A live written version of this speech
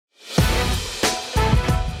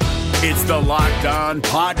It's the Locked On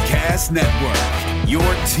Podcast Network, your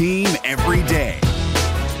team every day.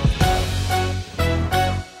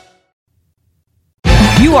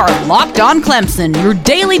 You are Locked On Clemson, your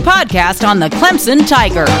daily podcast on the Clemson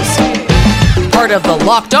Tigers. Part of the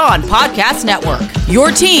Locked On Podcast Network, your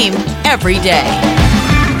team every day.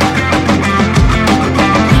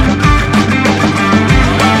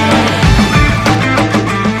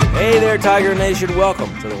 Hey there, Tiger Nation.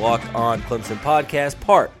 Welcome to the Locked On Clemson podcast,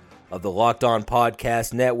 part of the Locked On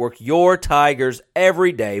Podcast Network, your Tigers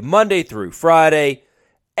every day, Monday through Friday.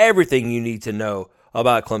 Everything you need to know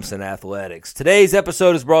about Clemson athletics. Today's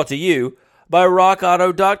episode is brought to you by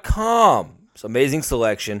RockAuto.com. It's amazing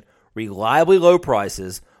selection, reliably low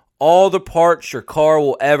prices, all the parts your car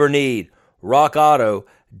will ever need.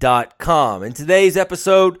 RockAuto.com. In today's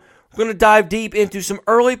episode, we're going to dive deep into some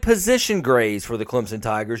early position grades for the Clemson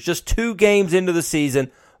Tigers. Just 2 games into the season,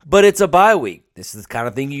 but it's a bye week. This is the kind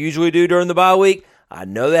of thing you usually do during the bye week. I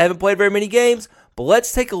know they haven't played very many games, but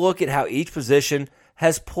let's take a look at how each position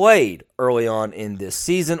has played early on in this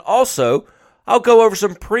season. Also, I'll go over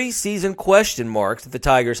some preseason question marks that the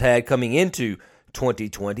Tigers had coming into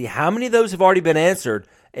 2020. How many of those have already been answered,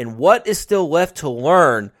 and what is still left to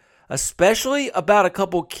learn, especially about a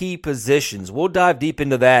couple key positions. We'll dive deep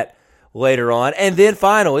into that later on. And then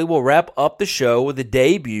finally, we'll wrap up the show with the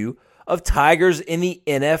debut of Tigers in the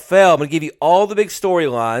NFL. I'm going to give you all the big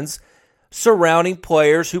storylines surrounding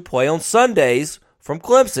players who play on Sundays from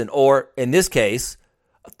Clemson, or in this case,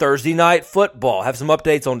 Thursday Night Football. Have some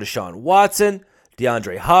updates on Deshaun Watson,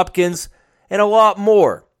 DeAndre Hopkins, and a lot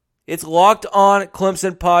more. It's Locked On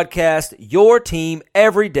Clemson Podcast, your team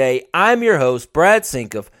every day. I'm your host, Brad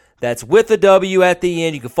Sinkoff. That's with the W at the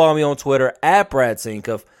end. You can follow me on Twitter at Brad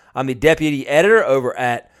Sinkoff. I'm the deputy editor over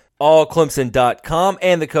at allclemson.com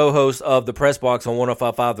and the co-host of the Press Box on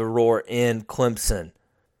 105.5 The Roar in Clemson.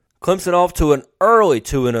 Clemson off to an early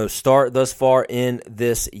 2-0 start thus far in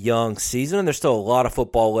this young season, and there's still a lot of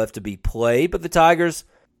football left to be played, but the Tigers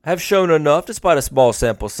have shown enough, despite a small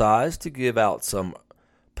sample size, to give out some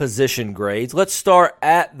position grades. Let's start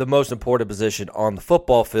at the most important position on the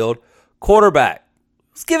football field, quarterback.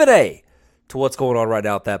 Let's give it A to what's going on right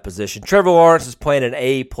now at that position. Trevor Lawrence is playing an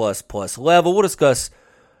A++ level. We'll discuss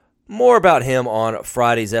more about him on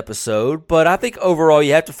Friday's episode, but I think overall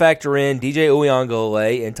you have to factor in DJ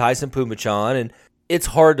Uiagalelei and Tyson Pumachan, and it's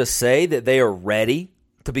hard to say that they are ready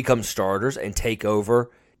to become starters and take over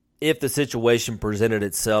if the situation presented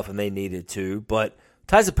itself and they needed to, but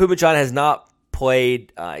Tyson Pumachan has not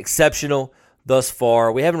played exceptional thus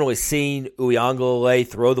far. We haven't really seen Uiagalelei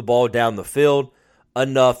throw the ball down the field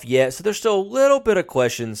enough yet, so there's still a little bit of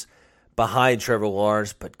questions behind Trevor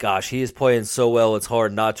Lawrence, but gosh, he is playing so well, it's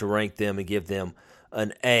hard not to rank them and give them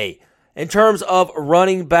an A. In terms of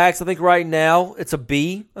running backs, I think right now it's a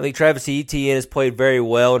B. I think Travis Etienne has played very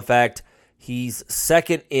well. In fact, he's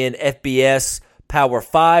second in FBS Power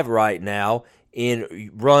 5 right now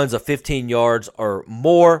in runs of 15 yards or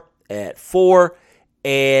more at 4,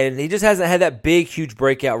 and he just hasn't had that big, huge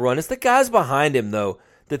breakout run. It's the guys behind him, though,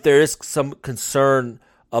 that there is some concern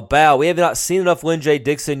about. We have not seen enough Lynn J.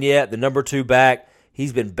 Dixon yet, the number 2 back.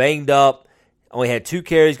 He's been banged up. Only had 2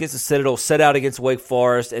 carries against the Citadel, set out against Wake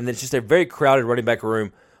Forest, and then it's just a very crowded running back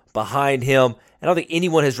room behind him. I don't think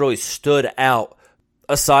anyone has really stood out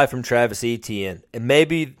aside from Travis Etienne, and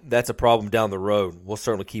maybe that's a problem down the road. We'll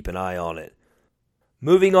certainly keep an eye on it.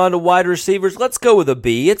 Moving on to wide receivers, let's go with a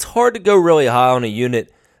B. It's hard to go really high on a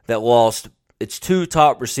unit that lost its 2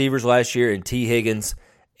 top receivers last year in T. Higgins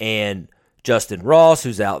and Justin Ross,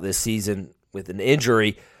 who's out this season with an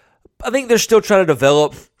injury. I think they're still trying to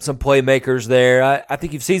develop some playmakers there. I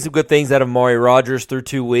think you've seen some good things out of Amari Rodgers through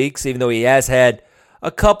 2 weeks, even though he has had a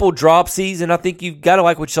couple dropsies, and I think you've got to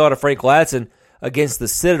like what you saw out of Frank Ladson against the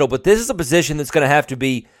Citadel. But this is a position that's going to have to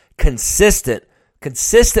be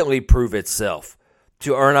consistently prove itself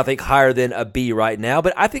to earn, I think, higher than a B right now.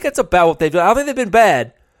 But I think that's about what they've done. I don't think they've been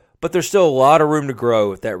bad, but there's still a lot of room to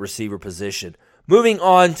grow at that receiver position. Moving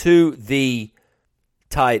on to the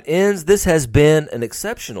tight ends, this has been an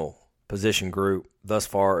exceptional position group thus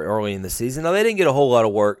far early in the season. Now, they didn't get a whole lot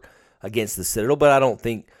of work against the Citadel, but I don't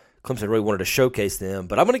think Clemson really wanted to showcase them.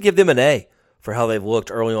 But I'm going to give them an A for how they've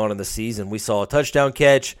looked early on in the season. We saw a touchdown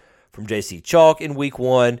catch from J.C. Chalk in Week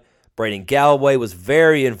 1. Braden Galloway was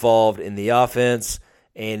very involved in the offense,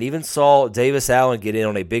 and even saw Davis Allen get in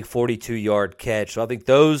on a big 42-yard catch. So I think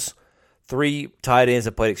those 3 tight ends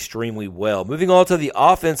have played extremely well. Moving on to the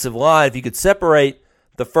offensive line, if you could separate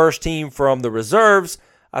the first team from the reserves,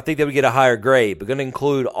 I think they would get a higher grade. But going to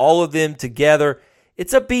include all of them together,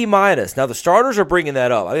 it's a B-. Now, the starters are bringing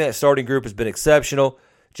that up. I think that starting group has been exceptional.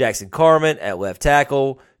 Jackson Carman at left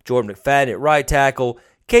tackle, Jordan McFadden at right tackle.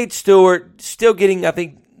 Cade Stewart still getting, I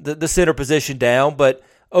think, the center position down, but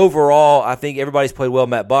overall, I think everybody's played well.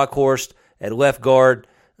 Matt Bockhorst at left guard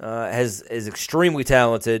is extremely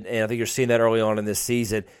talented, and I think you're seeing that early on in this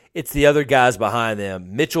season. It's the other guys behind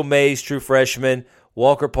them. Mitchell Mays, true freshman.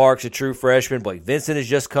 Walker Parks, a true freshman. Blake Vincent has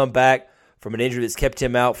just come back from an injury that's kept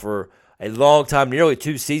him out for a long time. Nearly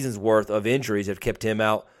 2 seasons worth of injuries have kept him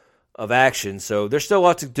out of action. So there's still a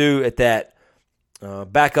lot to do at that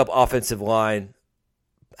backup offensive line.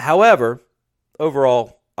 However,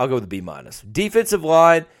 overall, I'll go with a B-. Defensive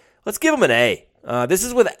line, let's give them an A. This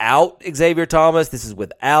is without Xavier Thomas. This is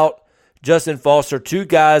without Justin Foster, 2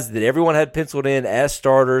 guys that everyone had penciled in as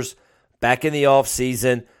starters back in the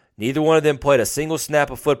offseason. Neither one of them played a single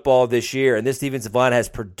snap of football this year, and this defensive line has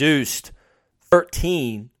produced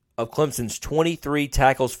 13 of Clemson's 23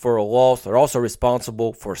 tackles for a loss. They're also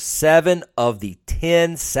responsible for 7 of the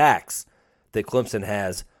 10 sacks that Clemson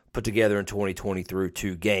has put together in 2020 through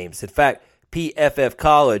 2 games. In fact, PFF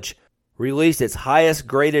College released its highest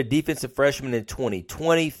graded defensive freshman in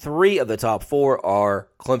 2020. 3 of the top 4 are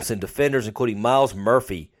Clemson defenders, including Miles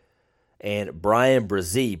Murphy and Brian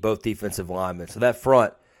Brzee, both defensive linemen. So that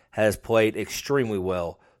front has played extremely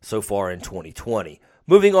well so far in 2020.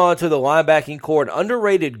 Moving on to the linebacking core, an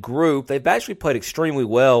underrated group. They've actually played extremely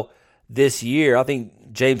well this year. I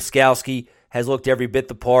think James Skalski has looked every bit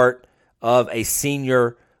the part of a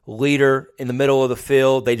senior leader in the middle of the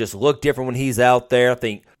field. They just look different when he's out there. I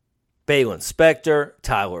think Balin Spector,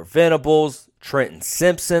 Tyler Venables, Trenton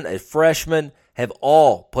Simpson, a freshman, have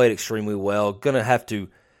all played extremely well. Going to have to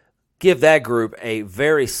give that group a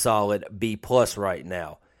very solid B+ right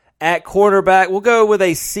now. At quarterback, we'll go with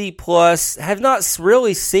a C+. Have not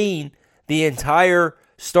really seen the entire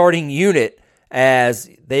starting unit, as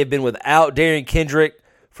they've been without Darian Kendrick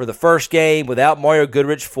for the first game, without Mario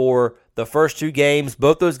Goodrich for the first 2 games.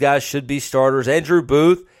 Both those guys should be starters. Andrew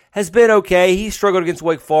Booth has been okay. He struggled against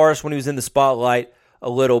Wake Forest when he was in the spotlight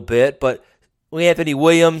a little bit, but Anthony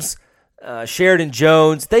Williams, Sheridan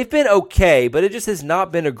Jones, they've been okay, but it just has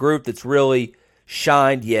not been a group that's really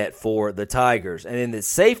shined yet for the Tigers. And in the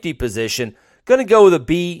safety position, going to go with a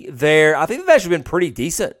B there. I think they've actually been pretty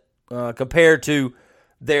decent compared to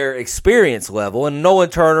their experience level. And Nolan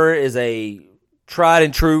Turner is a tried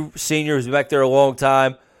and true senior who's been back there a long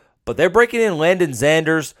time. But they're breaking in Landon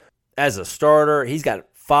Zanders as a starter. He's got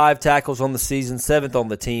 5 tackles on the season, 7th on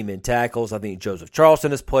the team in tackles. I think Joseph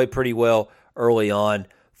Charleston has played pretty well early on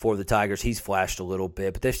for the Tigers. He's flashed a little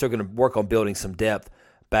bit, but they're still going to work on building some depth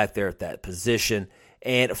back there at that position.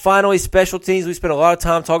 And finally, special teams. We spent a lot of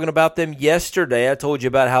time talking about them yesterday. I told you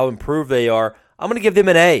about how improved they are. I'm going to give them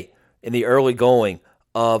an A in the early going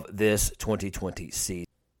of this 2020 season.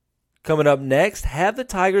 Coming up next, have the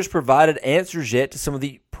Tigers provided answers yet to some of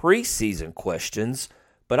the preseason questions?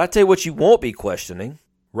 But I tell you what you won't be questioning.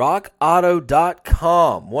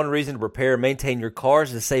 RockAuto.com. One reason to repair and maintain your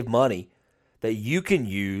cars is to save money that you can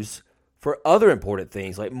use for other important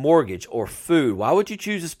things like mortgage or food. Why would you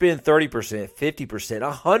choose to spend 30%,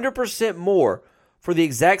 50%, 100% more for the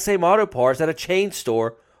exact same auto parts at a chain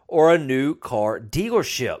store or a new car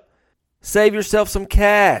dealership? Save yourself some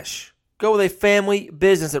cash. Go with a family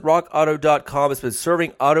business at RockAuto.com. It's been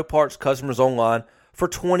serving auto parts customers online for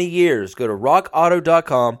 20 years. Go to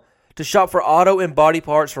RockAuto.com to shop for auto and body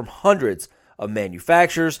parts from hundreds of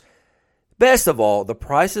manufacturers. Best of all, the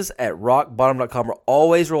prices at RockBottom.com are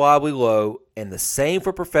always reliably low, and the same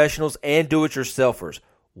for professionals and do-it-yourselfers.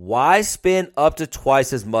 Why spend up to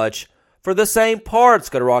twice as much for the same parts?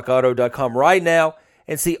 Go to RockAuto.com right now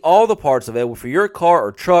and see all the parts available for your car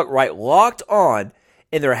or truck right locked on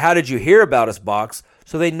in their How Did You Hear About Us box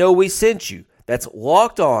so they know we sent you. That's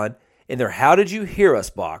locked on in their How Did You Hear Us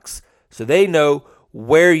box so they know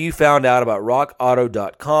where you found out about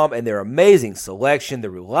RockAuto.com and their amazing selection, the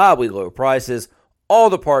reliably low prices, all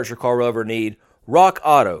the parts your car will ever need.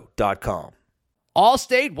 RockAuto.com.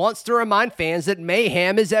 Allstate wants to remind fans that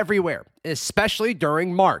mayhem is everywhere, especially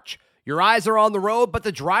during March. Your eyes are on the road, but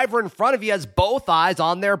the driver in front of you has both eyes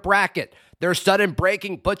on their bracket. Their sudden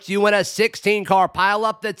braking puts you in a 16-car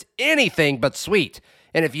pileup that's anything but sweet.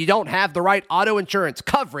 And if you don't have the right auto insurance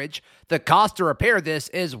coverage, the cost to repair this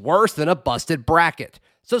is worse than a busted bracket.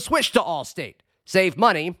 So switch to Allstate. Save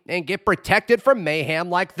money and get protected from mayhem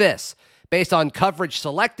like this. Based on coverage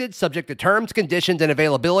selected, subject to terms, conditions, and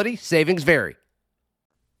availability, savings vary.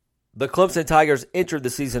 The Clemson Tigers entered the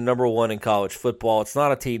season number 1 in college football. It's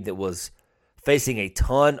not a team that was facing a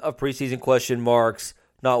ton of preseason question marks,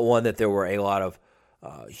 not one that there were a lot of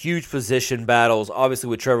huge position battles. Obviously,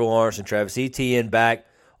 with Trevor Lawrence and Travis Etienne back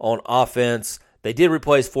on offense, they did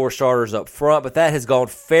replace 4 starters up front, but that has gone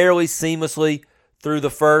fairly seamlessly through the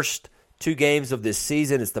first 2 games of this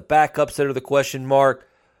season. It's the backups that are the question mark.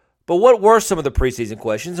 But what were some of the preseason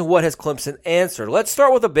questions, and what has Clemson answered? Let's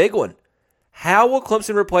start with a big one. How will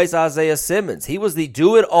Clemson replace Isaiah Simmons? He was the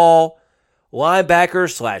do-it-all linebacker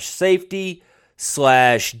 / safety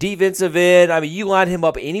 / defensive end. I mean, you line him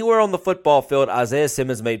up anywhere on the football field, Isaiah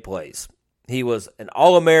Simmons made plays. He was an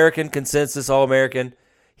All-American, consensus All-American.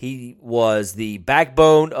 He was the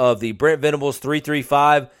backbone of the Brent Venables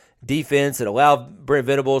 3-3-5 defense that allowed Brent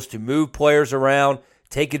Venables to move players around,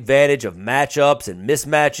 take advantage of matchups and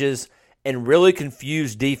mismatches, and really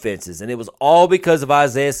confuse defenses. And it was all because of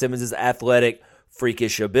Isaiah Simmons' athletic,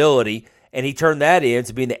 freakish ability. And he turned that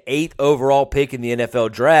into being the 8th overall pick in the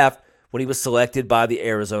NFL draft when he was selected by the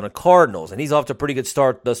Arizona Cardinals. And he's off to a pretty good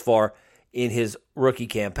start thus far in his rookie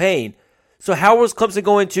campaign. So how was Clemson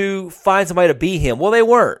going to find somebody to beat him? Well, they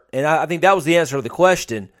weren't. And I think that was the answer to the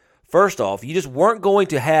question. First off, you just weren't going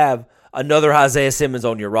to have another Isaiah Simmons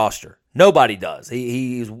on your roster. Nobody does.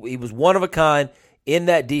 He was one of a kind in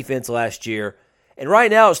that defense last year. And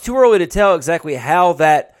right now, it's too early to tell exactly how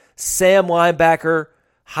that Sam linebacker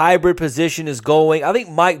hybrid position is going. I think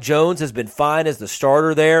Mike Jones has been fine as the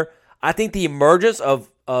starter there. I think the emergence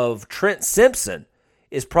of Trent Simpson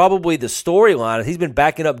is probably the storyline. He's been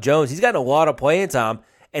backing up Jones. He's gotten a lot of playing time,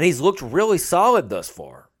 and he's looked really solid thus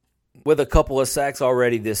far. With a couple of sacks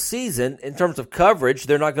already this season, in terms of coverage,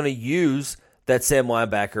 they're not going to use that Sam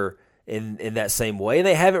linebacker in that same way.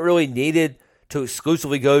 They haven't really needed to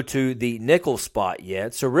exclusively go to the nickel spot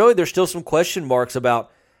yet. So really, there's still some question marks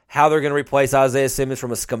about how they're going to replace Isaiah Simmons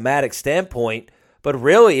from a schematic standpoint. But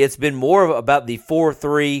really, it's been more about the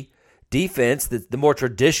 4-3 defense, the more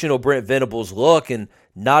traditional Brent Venables look, and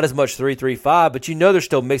not as much 3-3-5. But you know they're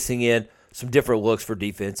still mixing in some different looks for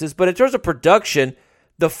defenses. But in terms of production,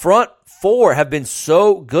 the front 4 have been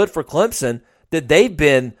so good for Clemson that they've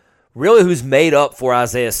been really who's made up for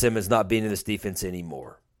Isaiah Simmons not being in this defense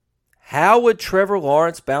anymore. How would Trevor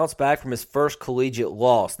Lawrence bounce back from his first collegiate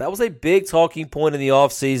loss? That was a big talking point in the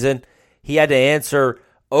offseason. He had to answer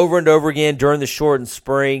over and over again during the shortened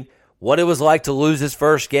spring what it was like to lose his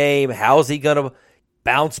first game. How is he going to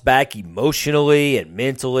bounce back emotionally and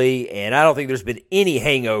mentally? And I don't think there's been any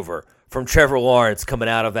hangover from Trevor Lawrence coming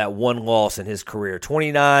out of that one loss in his career.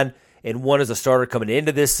 29-1 as a starter coming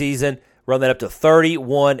into this season. Run that up to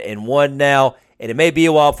 31-1 now. And it may be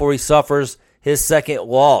a while before he suffers his second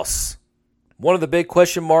loss. One of the big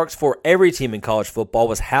question marks for every team in college football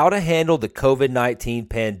was how to handle the COVID-19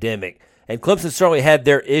 pandemic. And Clemson certainly had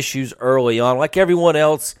their issues early on. Like everyone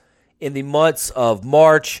else in the months of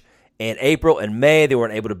March and April and May, they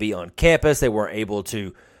weren't able to be on campus. They weren't able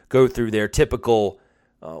to go through their typical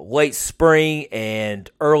late spring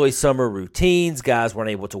and early summer routines. Guys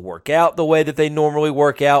weren't able to work out the way that they normally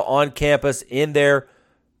work out on campus in their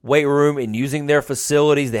weight room and using their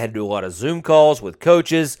facilities. They had to do a lot of Zoom calls with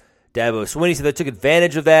coaches. Dabo Swinney said they took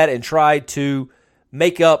advantage of that and tried to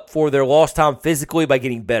make up for their lost time physically by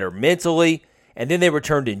getting better mentally. And then they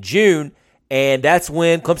returned in June, and that's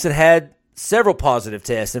when Clemson had several positive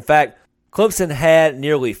tests. In fact, Clemson had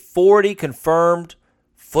nearly 40 confirmed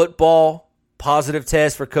football positive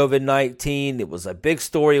tests for COVID-19. It was a big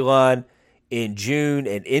storyline in June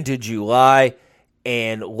and into July.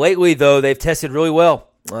 And lately, though, they've tested really well.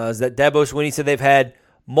 As that Dabo Swinney said, they've had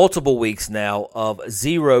multiple weeks now of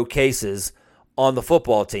 0 cases on the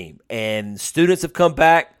football team. And students have come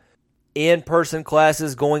back, in-person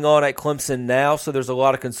classes going on at Clemson now, so there's a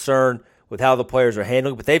lot of concern with how the players are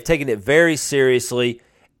handling it, but they've taken it very seriously.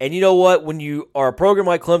 And you know what? When you are a program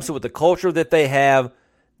like Clemson with the culture that they have,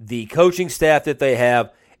 the coaching staff that they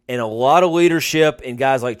have, and a lot of leadership in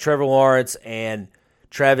guys like Trevor Lawrence and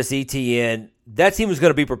Travis Etienne, that team is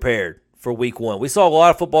going to be prepared for week 1. We saw a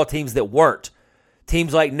lot of football teams that weren't.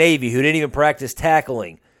 Teams like Navy, who didn't even practice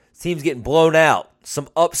tackling. Teams getting blown out. Some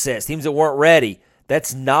upsets. Teams that weren't ready.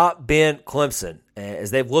 That's not been Clemson,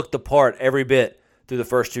 as they've looked the part every bit through the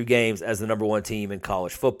first 2 games as the number 1 team in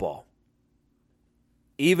college football.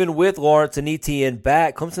 Even with Lawrence and Etienne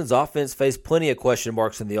back, Clemson's offense faced plenty of question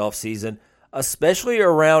marks in the offseason, especially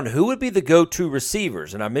around who would be the go-to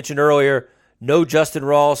receivers. And I mentioned earlier, no Justin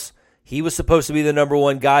Ross. He was supposed to be the number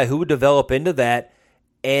 1 guy. Who would develop into that?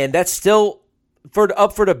 And that's still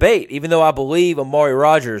up for debate, even though I believe Amari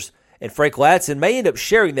Rodgers and Frank Ladson may end up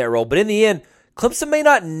sharing that role. But in the end, Clemson may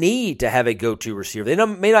not need to have a go-to receiver. They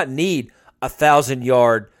may not need a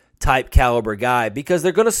 1,000-yard type caliber guy because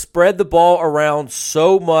they're going to spread the ball around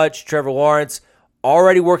so much. Trevor Lawrence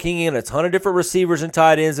already working in a ton of different receivers and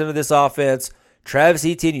tight ends into this offense. Travis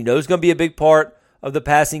Etienne, you know, is going to be a big part of the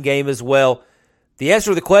passing game as well. The answer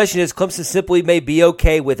to the question is Clemson simply may be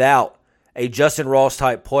okay without a Justin Ross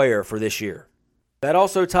type player for this year. That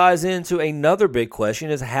also ties into another big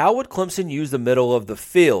question is how would Clemson use the middle of the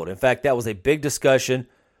field? In fact, that was a big discussion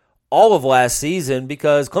all of last season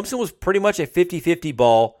because Clemson was pretty much a 50-50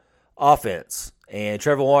 ball offense. And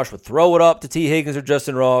Trevor Lawrence would throw it up to T. Higgins or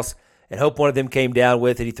Justin Ross and hope one of them came down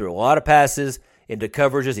with it. He threw a lot of passes into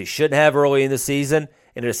coverages he shouldn't have early in the season,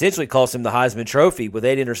 and it essentially cost him the Heisman Trophy with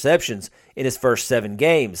 8 interceptions in his first 7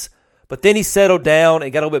 games. But then he settled down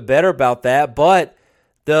and got a little bit better about that, but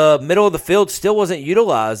the middle of the field still wasn't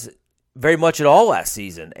utilized very much at all last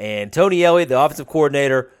season. And Tony Elliott, the offensive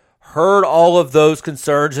coordinator, heard all of those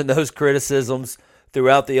concerns and those criticisms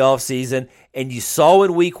throughout the offseason, and you saw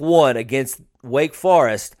in week 1 against Wake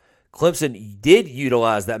Forest, Clemson did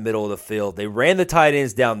utilize that middle of the field. They ran the tight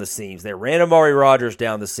ends down the seams. They ran Amari Rodgers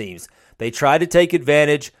down the seams. They tried to take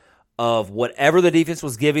advantage of whatever the defense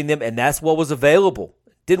was giving them, and that's what was available.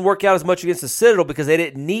 Didn't work out as much against the Citadel because they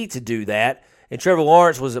didn't need to do that, and Trevor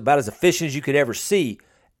Lawrence was about as efficient as you could ever see,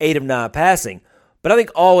 8 of 9 passing. But I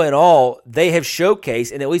think all in all, they have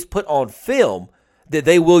showcased and at least put on film that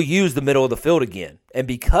they will use the middle of the field again. And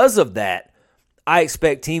because of that, I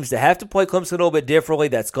expect teams to have to play Clemson a little bit differently.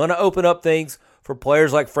 That's going to open up things for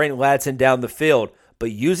players like Frank Ladson down the field.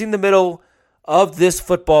 But using the middle of this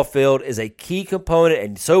football field is a key component,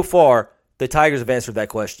 and so far, the Tigers have answered that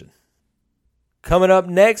question. Coming up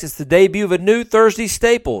next, it's the debut of a new Thursday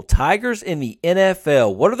staple, Tigers in the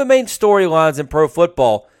NFL. What are the main storylines in pro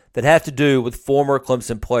football that have to do with former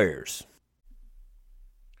Clemson players?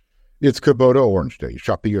 It's Kubota Orange Day.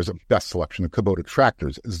 Shop the year's best selection of Kubota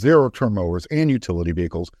tractors, zero-turn mowers, and utility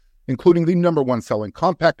vehicles, including the #1 selling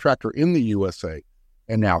compact tractor in the USA.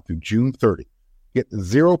 And now through June 30, get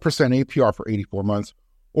 0% APR for 84 months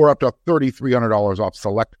or up to $3,300 off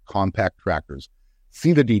select compact tractors.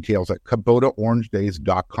 See the details at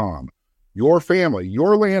KubotaOrangeDays.com. Your family,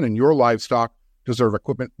 your land, and your livestock deserve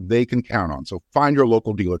equipment they can count on. So find your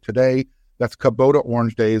local dealer today. That's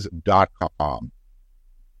KubotaOrangeDays.com.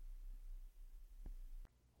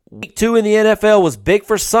 Week 2 in the NFL was big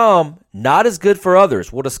for some, not as good for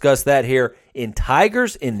others. We'll discuss that here in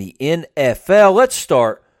Tigers in the NFL. Let's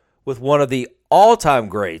start with one of the all-time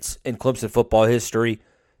greats in Clemson football history,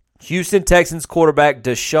 Houston Texans quarterback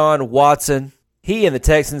Deshaun Watson. He and the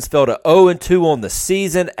Texans fell to 0-2 on the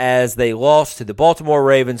season as they lost to the Baltimore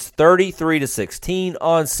Ravens 33-16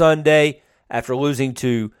 on Sunday after losing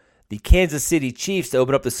to the Kansas City Chiefs to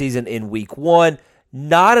open up the season in Week 1.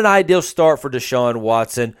 Not an ideal start for Deshaun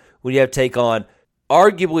Watson when you have to take on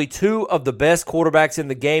arguably 2 of the best quarterbacks in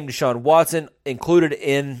the game. Deshaun Watson included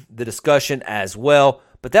in the discussion as well.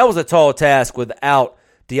 But that was a tall task without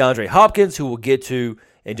DeAndre Hopkins, who we'll get to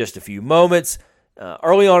in just a few moments.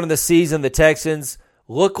 Early on in the season, the Texans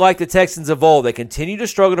look like the Texans of old. They continue to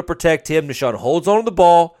struggle to protect him. Deshaun holds on to the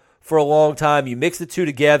ball for a long time. You mix the two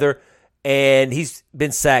together, and he's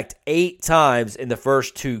been sacked 8 times in the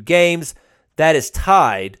first 2 games. That is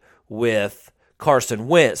tied with Carson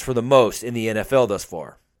Wentz for the most in the NFL thus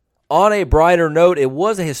far. On a brighter note, it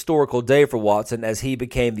was a historical day for Watson as he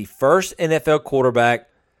became the first NFL quarterback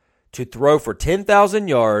to throw for 10,000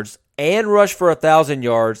 yards and rush for 1,000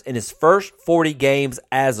 yards in his first 40 games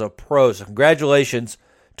as a pro. So congratulations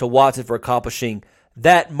to Watson for accomplishing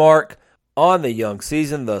that mark on the young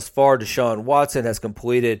season. Thus far, Deshaun Watson has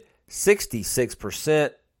completed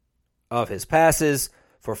 66% of his passes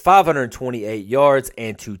for 528 yards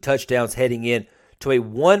and 2 touchdowns heading in to a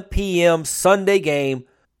 1 p.m. Sunday game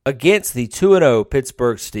against the 2-0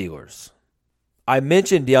 Pittsburgh Steelers. I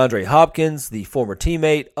mentioned DeAndre Hopkins, the former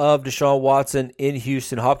teammate of Deshaun Watson in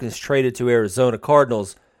Houston. Hopkins traded to Arizona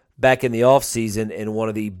Cardinals back in the offseason in one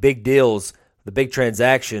of the big deals, the big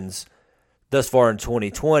transactions thus far in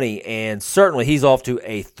 2020, and certainly he's off to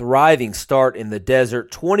a thriving start in the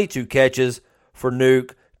desert. 22 catches for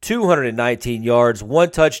Nuke, 219 yards, 1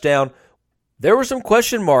 touchdown. There were some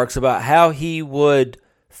question marks about how he would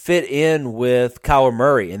fit in with Kyler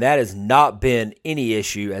Murray, and that has not been any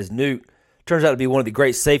issue as Nuke turns out to be one of the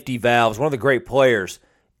great safety valves, one of the great players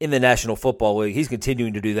in the National Football League. He's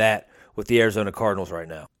continuing to do that with the Arizona Cardinals right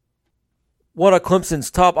now. One of Clemson's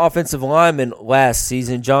top offensive linemen last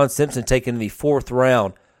season, John Simpson, taken in the 4th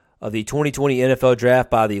round of the 2020 NFL Draft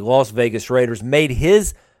by the Las Vegas Raiders, made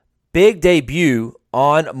his big debut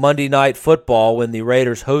on Monday Night Football when the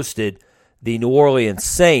Raiders hosted the New Orleans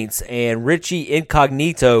Saints, and Richie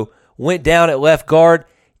Incognito went down at left guard.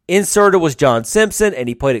 Inserted was John Simpson, and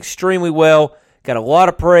he played extremely well. Got a lot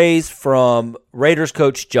of praise from Raiders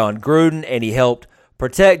coach John Gruden, and he helped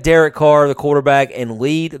protect Derek Carr, the quarterback, and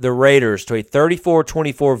lead the Raiders to a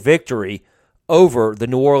 34-24 victory over the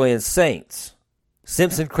New Orleans Saints.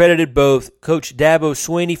 Simpson credited both Coach Dabo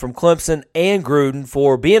Swinney from Clemson and Gruden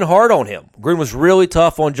for being hard on him. Gruden was really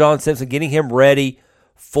tough on John Simpson, getting him ready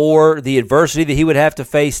for the adversity that he would have to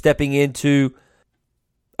face stepping into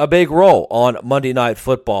a big role on Monday Night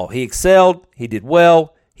Football. He excelled. He did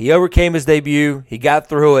well. He overcame his debut. He got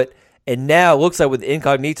through it. And now it looks like with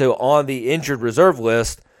Incognito on the injured reserve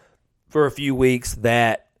list for a few weeks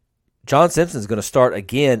that John Simpson is going to start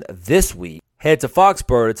again this week. Head to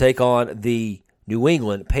Foxborough to take on the New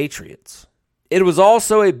England Patriots. It was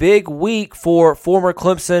also a big week for former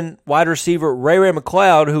Clemson wide receiver Ray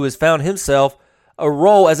McCloud, who has found himself a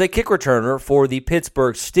role as a kick returner for the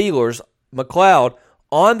Pittsburgh Steelers. McCloud,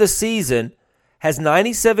 on the season, has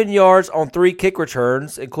 97 yards on 3 kick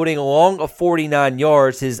returns, including a long of 49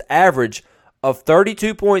 yards. His average of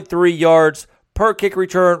 32.3 yards per kick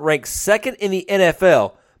return ranks second in the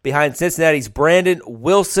NFL behind Cincinnati's Brandon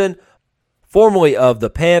Wilson, formerly of the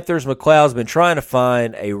Panthers. McCloud's been trying to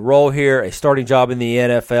find a role here, a starting job in the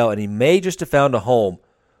NFL, and he may just have found a home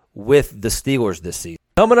with the Steelers this season.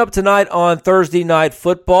 Coming up tonight on Thursday Night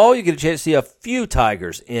Football, you get a chance to see a few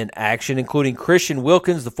Tigers in action, including Christian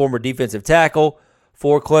Wilkins, the former defensive tackle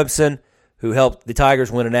for Clemson, who helped the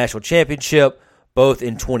Tigers win a national championship both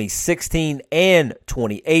in 2016 and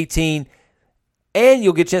 2018. And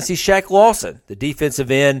you'll get a chance to see Shaq Lawson, the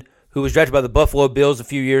defensive end who was drafted by the Buffalo Bills a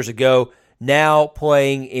few years ago, now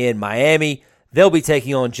playing in Miami. They'll be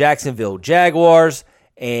taking on Jacksonville Jaguars,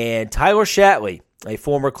 and Tyler Shatley, a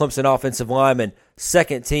former Clemson offensive lineman,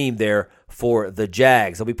 second team there for the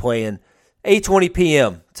Jags. They'll be playing 8:20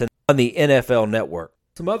 p.m. tonight on the NFL Network.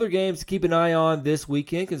 Some other games to keep an eye on this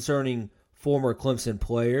weekend concerning former Clemson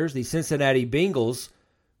players. The Cincinnati Bengals,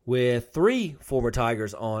 with 3 former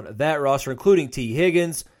Tigers on that roster, including T.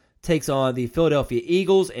 Higgins, takes on the Philadelphia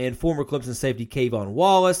Eagles and former Clemson safety Kayvon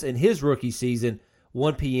Wallace in his rookie season,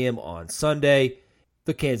 1 p.m. on Sunday.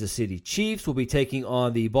 The Kansas City Chiefs will be taking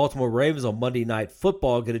on the Baltimore Ravens on Monday Night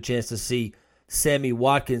Football. Get a chance to see Sammy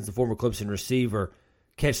Watkins, the former Clemson receiver,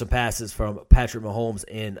 catch some passes from Patrick Mahomes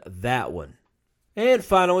in that one. And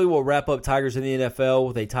finally, we'll wrap up Tigers in the NFL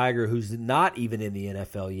with a Tiger who's not even in the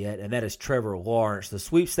NFL yet, and that is Trevor Lawrence. The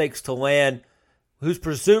sweepstakes to land, who's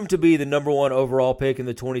presumed to be the number 1 overall pick in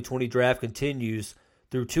the 2020 draft, continues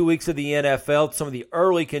through 2 weeks of the NFL. Some of the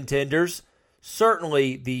early contenders,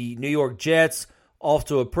 certainly the New York Jets, off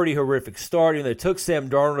to a pretty horrific start. They took Sam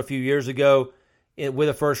Darnold a few years ago with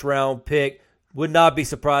a first-round pick. Would not be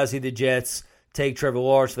surprised to see the Jets take Trevor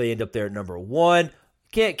Lawrence. They end up there at number 1.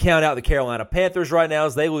 Can't count out the Carolina Panthers right now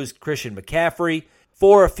as they lose Christian McCaffrey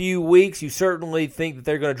for a few weeks. You certainly think that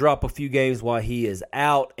they're going to drop a few games while he is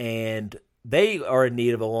out, and they are in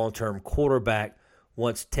need of a long-term quarterback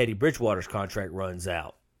once Teddy Bridgewater's contract runs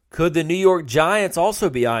out. Could the New York Giants also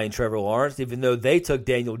be eyeing Trevor Lawrence, even though they took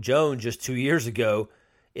Daniel Jones just 2 years ago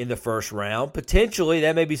in the first round? Potentially,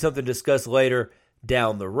 that may be something discussed later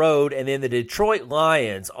down the road. And then the Detroit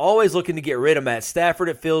Lions, always looking to get rid of Matt Stafford,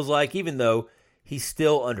 it feels like, even though he's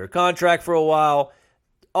still under contract for a while.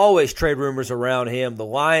 Always trade rumors around him. The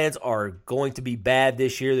Lions are going to be bad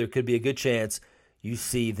this year. There could be a good chance you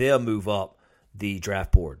see them move up the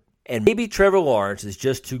draft board. And maybe Trevor Lawrence is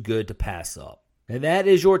just too good to pass up. And that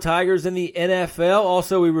is your Tigers in the NFL.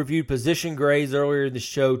 Also, we reviewed position grades earlier in the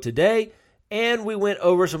show today, and we went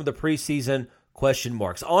over some of the preseason question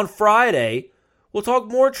marks. On Friday, we'll talk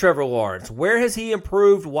more Trevor Lawrence. Where has he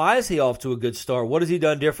improved? Why is he off to a good start? What has he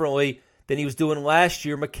done differently than he was doing last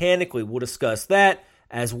year mechanically? We'll discuss that,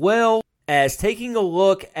 as well as taking a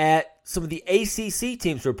look at some of the ACC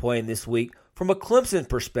teams who are playing this week from a Clemson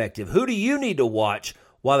perspective. Who do you need to watch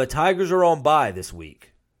while the Tigers are on bye this week?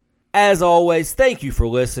 As always, thank you for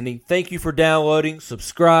listening. Thank you for downloading.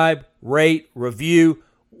 Subscribe, rate, review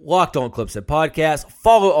Locked On Clemson Podcast.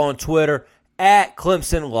 Follow on Twitter at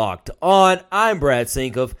Clemson Locked On. I'm Brad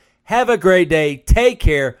Sinkoff. Have a great day. Take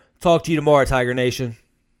care. Talk to you tomorrow, Tiger Nation.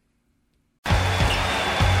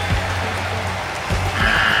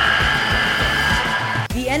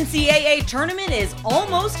 The NCAA tournament is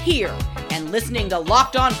almost here, and listening to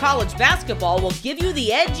Locked On College Basketball will give you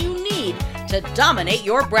the edge you need to dominate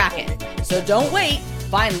your bracket. So don't wait.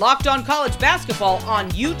 Find Locked On College Basketball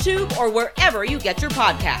on YouTube or wherever you get your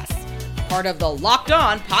podcasts. Part of the Locked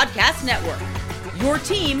On Podcast Network. Your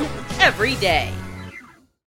team every day.